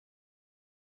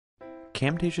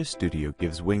Camtasia Studio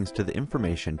gives wings to the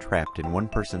information trapped in one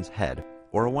person's head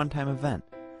or a one-time event,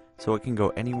 so it can go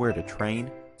anywhere to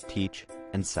train, teach,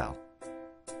 and sell.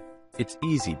 It's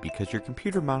easy because your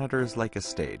computer monitor is like a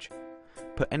stage.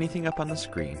 Put anything up on the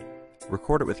screen,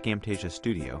 record it with Camtasia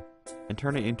Studio, and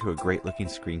turn it into a great-looking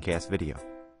screencast video.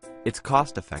 It's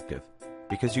cost-effective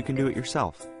because you can do it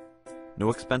yourself.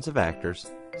 No expensive actors,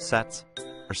 sets,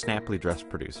 or snappily dressed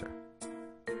producer.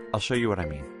 I'll show you what I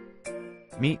mean.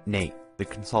 Meet Nate, the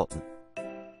consultant.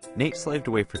 Nate slaved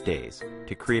away for days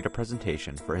to create a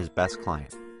presentation for his best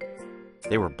client.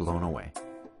 They were blown away.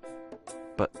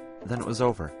 But then it was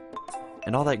over,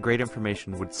 and all that great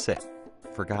information would sit,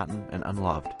 forgotten and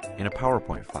unloved, in a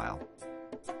PowerPoint file.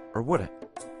 Or would it?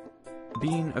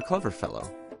 Being a clever fellow,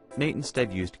 Nate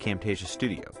instead used Camtasia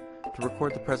Studio to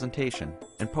record the presentation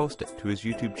and post it to his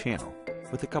YouTube channel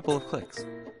with a couple of clicks.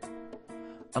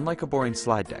 Unlike a boring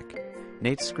slide deck,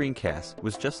 Nate's screencast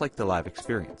was just like the live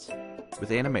experience,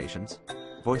 with animations,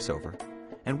 voiceover,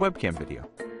 and webcam video.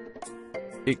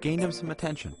 It gained him some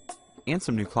attention, and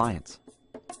some new clients.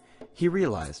 He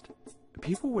realized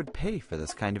people would pay for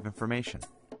this kind of information.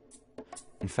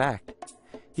 In fact,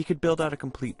 he could build out a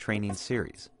complete training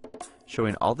series,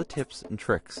 showing all the tips and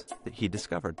tricks that he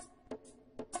discovered.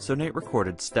 So Nate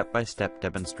recorded step-by-step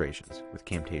demonstrations with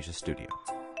Camtasia Studio,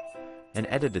 and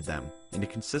edited them into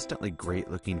consistently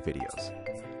great-looking videos,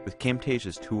 with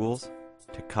Camtasia's tools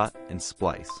to cut and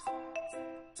splice,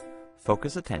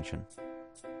 focus attention,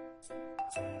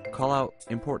 call out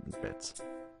important bits,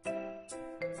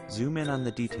 zoom in on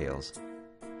the details,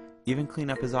 even clean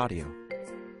up his audio.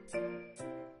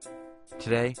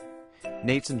 Today,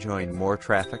 Nate's enjoying more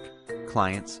traffic,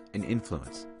 clients, and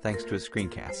influence thanks to his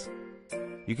screencasts.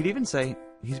 You could even say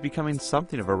he's becoming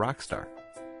something of a rock star.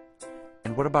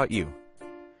 And what about you?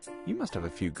 You must have a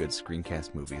few good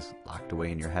screencast movies locked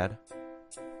away in your head.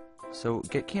 So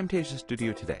get Camtasia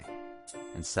Studio today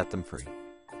and set them free.